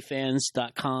to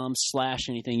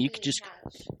OnlyFans.com/anything. You could just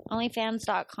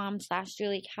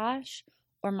OnlyFans.com/JulieCash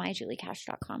or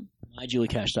MyJulieCash.com.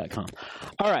 MyJulieCash.com.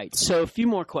 All right. So a few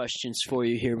more questions for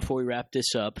you here before we wrap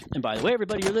this up. And by the way,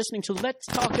 everybody, you're listening to Let's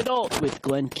Talk Adult with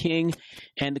Glenn King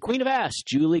and the Queen of Ass,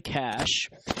 Julie Cash.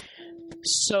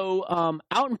 So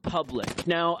out in public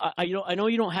now, I know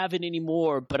you don't have it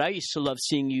anymore, but I used to love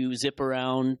seeing you zip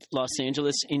around Los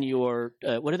Angeles in your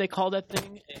what do they call that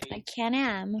thing? A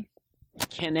Can-Am.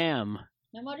 Can-Am.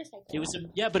 No motorcycle. It was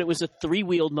but it was a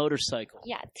 3-wheeled motorcycle.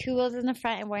 Yeah, 2 wheels in the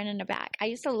front and 1 in the back. I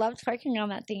used to love twerking on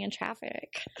that thing in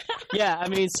traffic. Yeah, I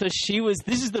mean, so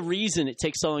this is the reason it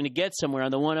takes so long to get somewhere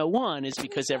on the 101 is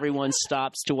because everyone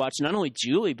stops to watch not only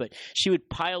Julie, but she would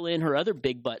pile in her other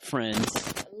big butt friends.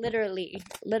 Literally,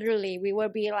 we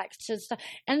would be like just,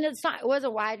 and it's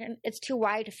too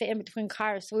wide to fit in between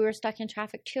cars, so we were stuck in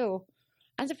traffic too.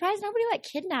 I'm surprised nobody like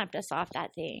kidnapped us off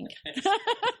that thing.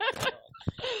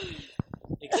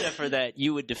 Except for that,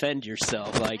 you would defend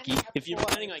yourself. Like, if you're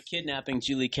planning on kidnapping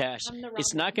Julie Cash,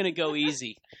 it's not going to go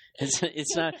easy.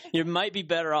 It's not. You might be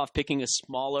better off picking a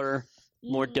smaller,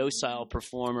 more docile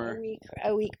performer.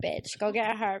 A weak bitch. Go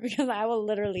get her because I will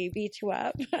literally beat you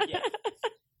up. Yeah.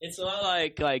 It's a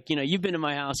lot like you've been to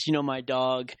my house, you know my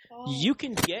dog. Oh. You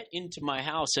can get into my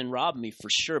house and rob me for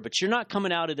sure, but you're not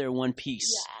coming out of there one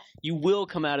piece. Yeah. You will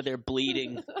come out of there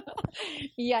bleeding.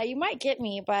 Yeah, you might get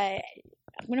me, but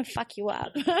I'm going to fuck you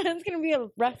up. It's going to be a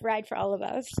rough ride for all of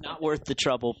us. Not worth the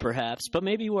trouble, perhaps, but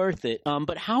maybe worth it.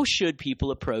 But how should people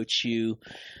approach you?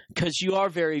 Because you are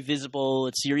very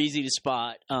visible. You're easy to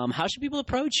spot. How should people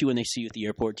approach you when they see you at the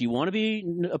airport? Do you want to be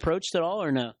approached at all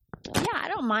or no? Yeah, I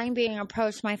don't mind being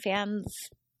approached. My fans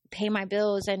pay my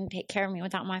bills and take care of me.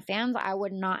 Without my fans, I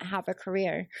would not have a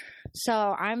career. So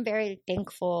I'm very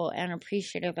thankful and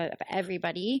appreciative of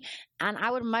everybody. And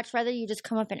I would much rather you just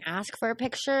come up and ask for a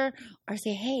picture or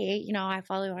say, hey, I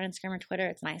follow you on Instagram or Twitter.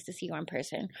 It's nice to see you in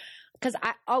person. Because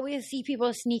I always see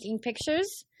people sneaking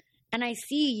pictures and I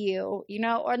see you,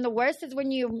 or the worst is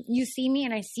when you see me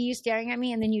and I see you staring at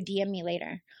me and then you DM me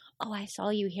later. Oh, I saw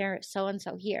you here,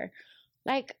 so-and-so here.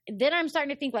 Like, then I'm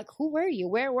starting to think, like, who were you?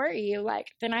 Where were you? Like,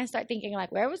 then I start thinking,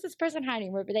 like, where was this person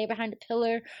hiding? Were they behind a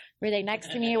pillar? Were they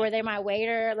next to me? Were they my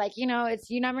waiter? Like, you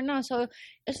never know. So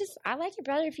it's just, I like it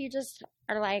better if you just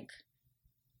are, like,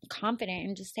 confident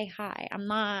and just say hi. I'm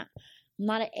not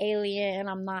an alien.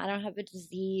 I don't have a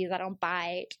disease. I don't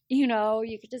bite. You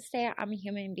could just say I'm a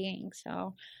human being.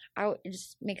 So it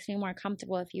just makes me more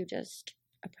comfortable if you just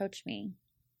approach me.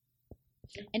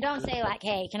 And don't say like,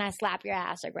 hey, can I slap your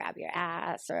ass or grab your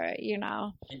ass or, And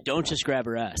don't just grab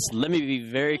her ass. Let me be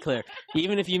very clear.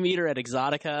 Even if you meet her at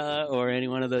Exotica or any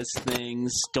one of those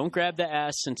things, don't grab the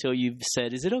ass until you've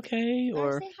said, is it okay?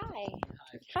 Or say hi.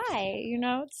 Hi,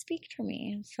 speak to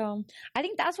me. So I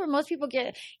think that's where most people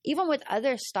get, even with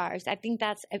other stars, I think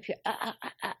that's,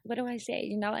 what do I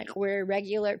say? Like we're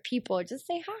regular people. Just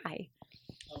say hi.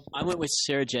 I went with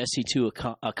Sarah Jesse to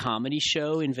a comedy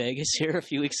show in Vegas here a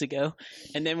few weeks ago.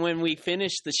 And then when we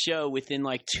finished the show, within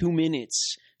like 2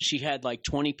 minutes, she had like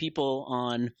 20 people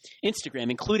on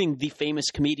Instagram, including the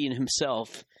famous comedian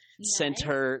himself, sent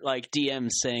her like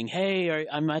DMs saying, hey,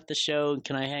 I'm at the show.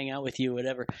 Can I hang out with you?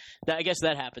 Whatever. I guess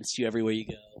that happens to you everywhere you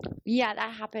go. Yeah,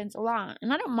 that happens a lot.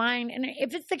 And I don't mind. And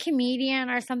if it's a comedian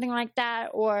or something like that,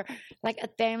 or like a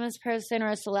famous person or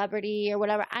a celebrity or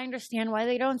whatever, I understand why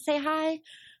they don't say hi.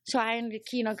 So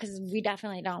because we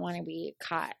definitely don't want to be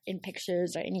caught in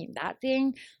pictures or any of that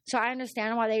thing. So I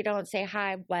understand why they don't say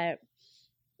hi, but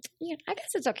I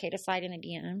guess it's okay to slide in a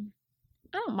DM.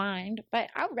 I don't mind, but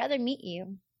I would rather meet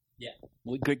you. Yeah,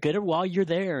 well, get her while you're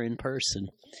there in person.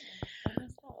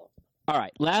 All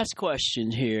right, last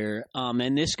question here,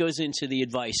 and this goes into the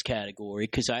advice category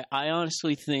because I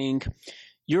honestly think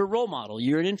you're a role model.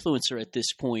 You're an influencer at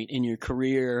this point in your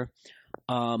career.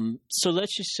 So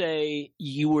let's just say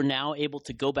you were now able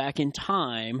to go back in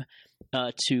time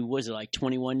to, was it like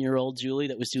 21-year-old Julie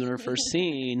that was doing her first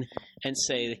scene and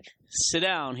say, sit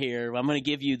down here. I'm going to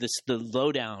give you the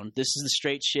lowdown. This is the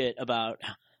straight shit about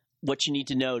what you need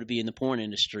to know to be in the porn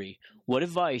industry. What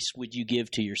advice would you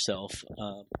give to yourself?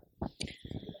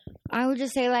 I would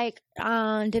just say, like,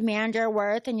 demand your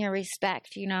worth and your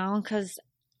respect, you know, because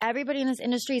everybody in this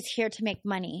industry is here to make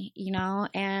money, you know,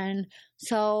 and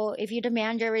so if you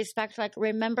demand your respect, like,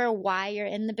 remember why you're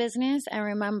in the business and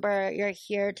remember you're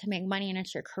here to make money and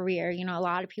it's your career. You know, a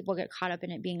lot of people get caught up in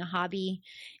it being a hobby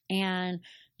and,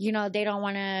 you know, they don't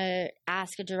want to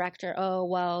ask a director, oh,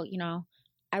 well, you know,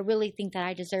 I really think that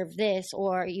I deserve this,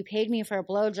 or you paid me for a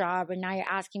blowjob and now you're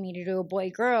asking me to do a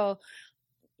boy-girl.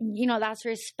 You know, that's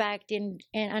respect and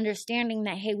understanding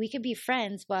that, hey, we could be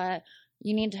friends, but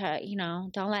you need to, you know,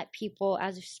 don't let people,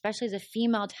 especially as a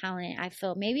female talent, I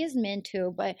feel, maybe as men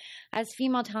too, but as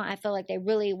female talent, I feel like they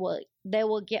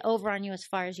will get over on you as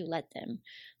far as you let them.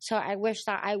 So I wish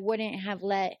that I wouldn't have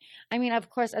of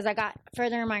course, as I got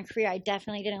further in my career, I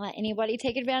definitely didn't let anybody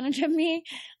take advantage of me.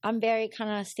 I'm very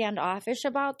kind of standoffish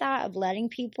about that, of letting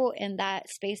people in that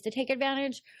space to take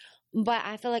advantage. But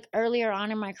I feel like earlier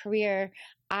on in my career,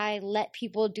 I let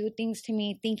people do things to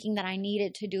me thinking that I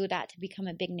needed to do that to become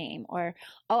a big name, or,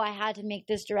 oh, I had to make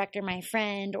this director my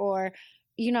friend, or,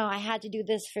 you know, I had to do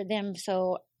this for them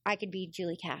so I could be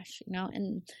Julie Cash, you know,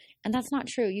 and that's not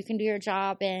true. You can do your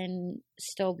job and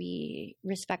still be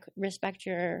respect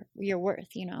your worth,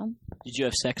 you know. Did you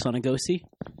have sex on a go-see?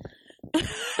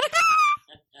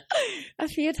 A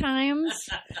few times.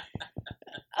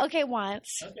 Okay,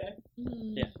 once. Okay.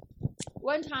 Yeah.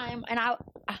 One time, and I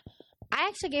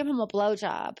actually gave him a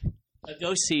blowjob. A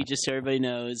go-see, just so everybody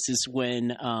knows, is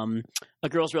when a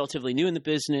girl's relatively new in the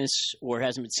business or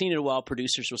hasn't been seen in a while.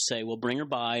 Producers will say, "Well, bring her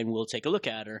by and we'll take a look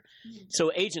at her." Mm-hmm.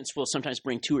 So agents will sometimes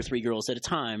bring 2 or 3 girls at a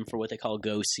time for what they call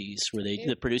go-sees, where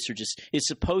the producer is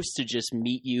supposed to just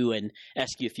meet you and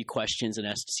ask you a few questions and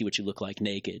ask to see what you look like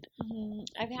naked. Mm-hmm.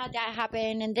 I've had that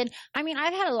happen, and then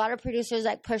I've had a lot of producers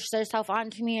like push themselves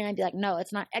onto me, and I'd be like, "No,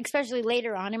 it's not." Especially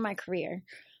later on in my career.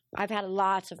 I've had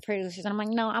lots of producers, and I'm like,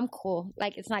 no, I'm cool.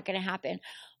 Like, it's not going to happen.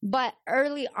 But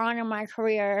early on in my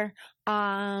career,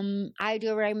 I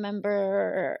do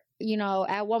remember, you know,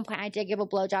 at one point I did give a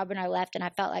blowjob and I left, and I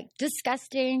felt like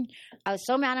disgusting. I was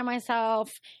so mad at myself.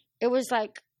 It was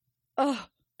like, oh,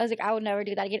 I was like, I would never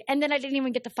do that again. And then I didn't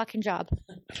even get the fucking job. I'm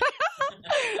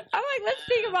like, let's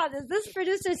think about this. This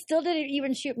producer still didn't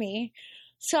even shoot me.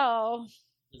 So.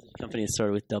 Is it a company that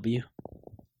started with W?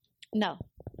 No.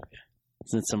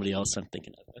 Isn't it somebody else I'm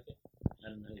thinking of? Okay. I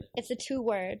don't know that. It's a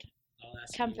 2-word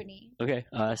company. You. Okay,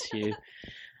 I'll ask you.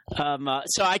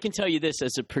 So I can tell you this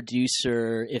as a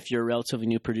producer, if you're a relatively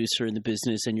new producer in the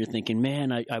business and you're thinking,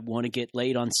 man, I want to get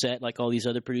laid on set like all these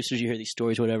other producers, you hear these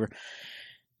stories, whatever.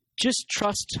 Just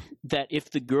trust that if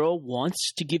the girl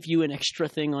wants to give you an extra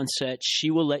thing on set,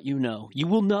 she will let you know. You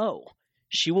will know.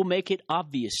 She will make it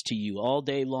obvious to you all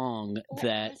day long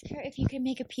that. Ask her if you can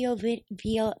make a POV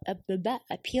video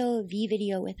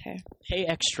with her. Pay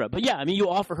extra, but yeah, I mean, you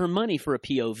offer her money for a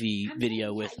POV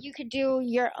video with. You could do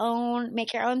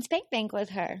make your own spank bank with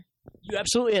her. You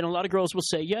absolutely, and a lot of girls will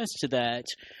say yes to that.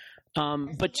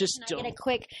 But just don't. I get a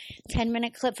quick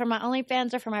 10-minute clip for my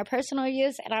OnlyFans or for my personal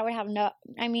use, and I would have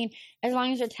as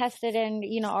long as you're tested and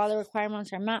you know all the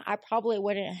requirements are met, I probably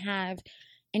wouldn't have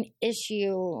an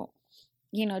issue.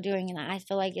 You know, doing that. I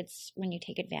feel like it's when you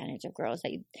take advantage of girls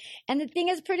and the thing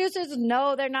is, producers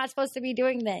know they're not supposed to be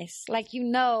doing this. Like,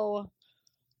 and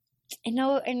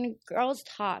girls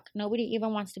talk. Nobody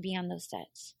even wants to be on those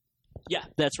sets. Yeah,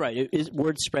 that's right.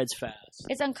 Word spreads fast.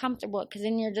 It's uncomfortable because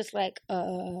then you're just like,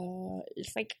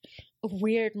 it's like a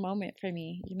weird moment for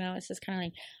me. You know, it's just kind of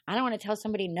like, I don't want to tell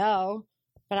somebody no,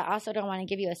 but I also don't want to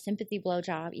give you a sympathy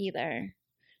blowjob either.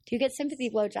 Do you get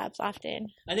sympathy blowjobs often?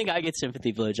 I think I get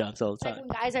sympathy blowjobs all the time. Like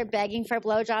when guys are begging for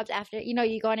blowjobs after, you know,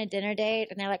 you go on a dinner date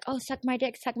and they're like, oh, suck my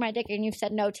dick, and you've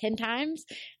said no 10 times.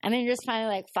 And then you're just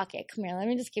finally like, fuck it, come here, let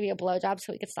me just give you a blowjob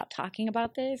so we can stop talking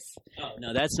about this. Oh,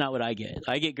 no, that's not what I get.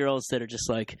 I get girls that are just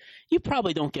like, you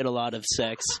probably don't get a lot of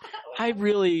sex. I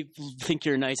really think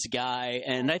you're a nice guy,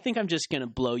 and I think I'm just going to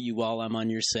blow you while I'm on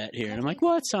your set here. And I'm like,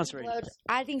 well, it sounds very nice.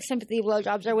 I think sympathy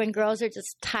blowjobs are when girls are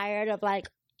just tired of like,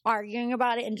 arguing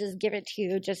about it and just give it to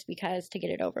you just because to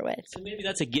get it over with. So maybe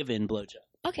that's a give-in blowjob.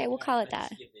 Okay, we'll call it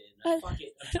that. Fuck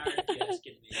it. I'm tired of you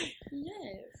asking me.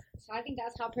 Yes. So I think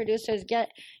that's how producers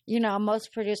get, you know,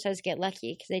 most producers get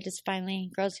lucky because they just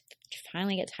girls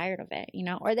finally get tired of it, you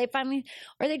know, or they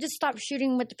just stop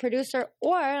shooting with the producer,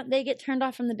 or they get turned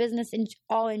off from the business in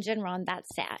general, and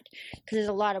that's sad because there's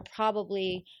a lot of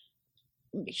probably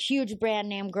huge brand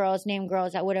name girls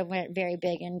that would have went very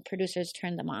big and producers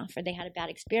turned them off, or they had a bad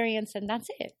experience, and that's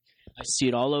it. I see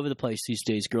it all over the place these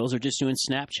days. Girls are just doing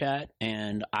Snapchat,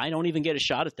 and I don't even get a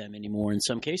shot at them anymore in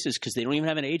some cases because they don't even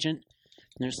have an agent.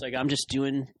 And they're just like, I'm just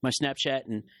doing my Snapchat,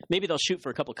 and maybe they'll shoot for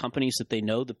a couple of companies that they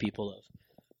know the people of.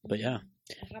 But yeah.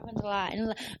 It happens a lot.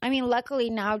 And I mean, luckily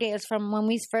nowadays, from when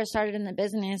we first started in the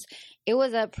business, it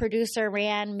was a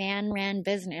man ran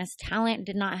business. Talent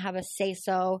did not have a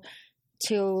say-so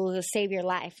to save your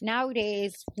life.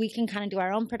 Nowadays, we can kind of do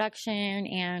our own production,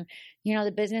 and, you know,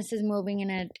 the business is moving in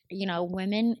a, you know,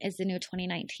 women is the new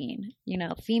 2019, you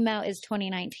know, female is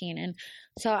 2019. And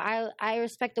so I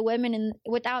respect the women, and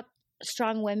without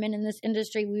strong women in this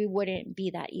industry, we wouldn't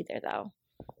be that either, though.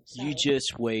 So. You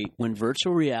just wait. When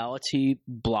virtual reality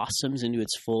blossoms into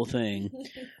its full thing,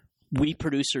 we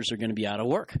producers are going to be out of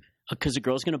work because the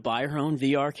girl's going to buy her own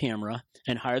VR camera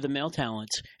and hire the male talent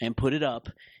and put it up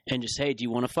and just, hey, do you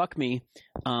want to fuck me?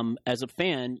 As a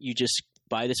fan, you just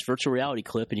buy this virtual reality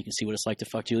clip and you can see what it's like to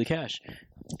fuck Julie Cash.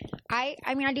 I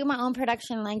mean, I do my own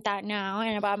production like that now,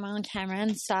 and I bought my own camera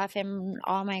and stuff and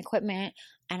all my equipment.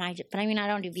 But I mean, I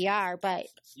don't do VR, but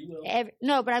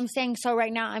no, but I'm saying, so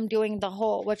right now I'm doing the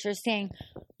whole, what you're saying,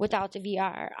 without the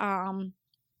VR.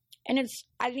 And it's,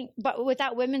 I think, but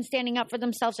without women standing up for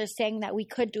themselves or saying that we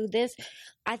could do this,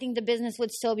 I think the business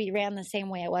would still be ran the same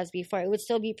way it was before. It would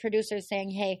still be producers saying,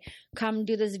 hey, come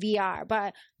do this VR.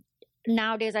 But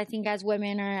nowadays, I think as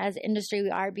women or as industry,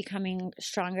 we are becoming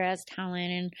stronger as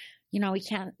talent, and, you know,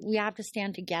 we have to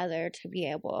stand together to be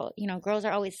able, you know, girls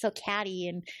are always so catty,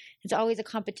 and it's always a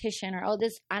competition, or, oh,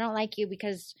 I don't like you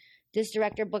because this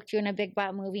director booked you in a big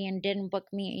butt movie and didn't book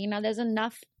me. You know, there's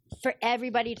enough for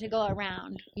everybody to go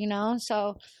around, you know?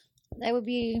 So it would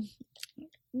be,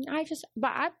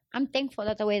 I'm thankful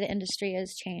that the way the industry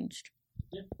has changed.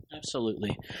 Yeah,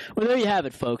 absolutely. Well, there you have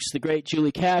it, folks. The great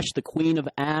Julie Cash, the queen of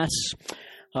ass.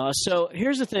 So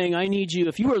here's the thing. I need you,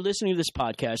 if you are listening to this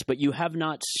podcast, but you have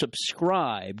not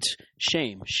subscribed,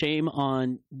 shame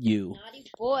on you. Naughty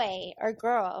boy or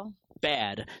girl.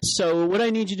 Bad. So what I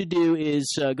need you to do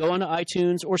is go onto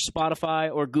iTunes or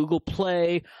Spotify or Google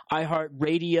Play,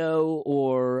 iHeartRadio,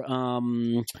 or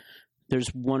there's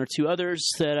one or two others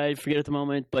that I forget at the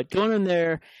moment, but go in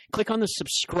there, click on the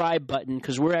subscribe button,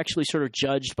 because we're actually sort of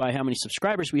judged by how many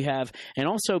subscribers we have. And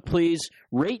also, please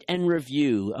rate and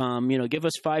review. You know, give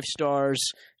us 5 stars,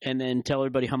 and then tell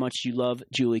everybody how much you love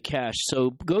Julie Cash. So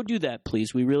go do that,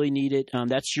 please. We really need it.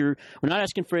 We're not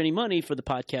asking for any money for the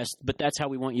podcast, but that's how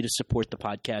we want you to support the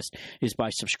podcast, is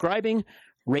by subscribing,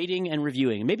 rating, and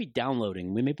reviewing, and maybe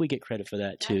downloading. Maybe we get credit for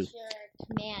that too.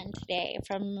 Command today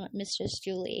from Mistress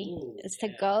Julie is to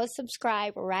go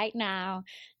subscribe right now.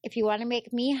 If you want to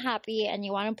make me happy and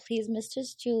you want to please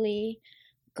Mistress Julie,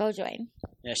 go join.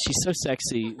 Yeah, she's so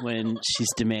sexy when she's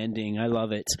demanding. I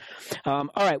love it. All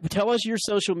right, tell us your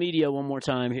social media one more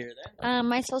time here.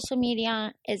 My social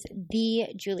media is The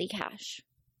Julie Cash.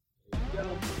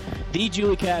 The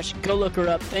Julie Cash. Go look her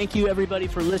up. Thank you, everybody,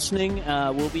 for listening.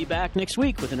 We'll be back next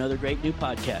week with another great new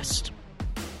podcast.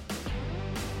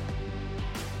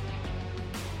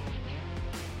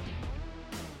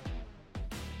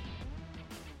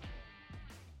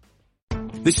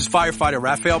 This is firefighter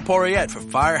Raphael Porriette for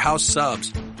Firehouse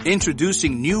Subs.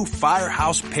 Introducing new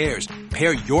Firehouse Pairs.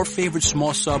 Pair your favorite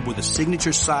small sub with a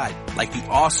signature side, like the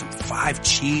awesome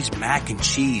 5-cheese mac and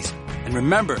cheese. And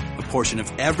remember, a portion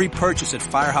of every purchase at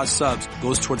Firehouse Subs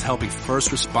goes towards helping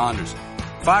first responders.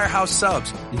 Firehouse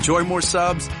Subs. Enjoy more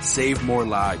subs, save more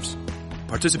lives.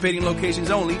 Participating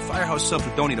locations only. Firehouse Subs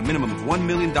will donate a minimum of $1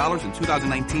 million in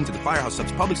 2019 to the Firehouse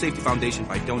Subs Public Safety Foundation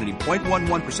by donating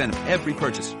 0.11% of every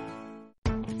purchase.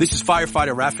 This is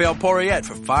firefighter Raphael Porriette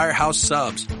for Firehouse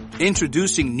Subs.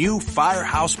 Introducing new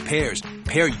Firehouse Pairs.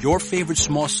 Pair your favorite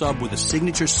small sub with a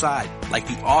signature side, like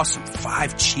the awesome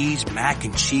 5-cheese mac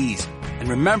and cheese. And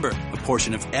remember, a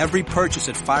portion of every purchase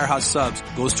at Firehouse Subs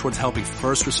goes towards helping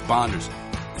first responders.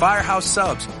 Firehouse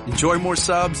Subs. Enjoy more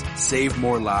subs, save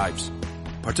more lives.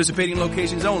 Participating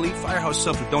locations only. Firehouse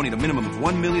Subs will donate a minimum of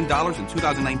 $1 million in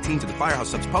 2019 to the Firehouse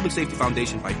Subs Public Safety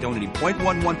Foundation by donating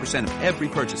 0.11% of every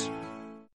purchase.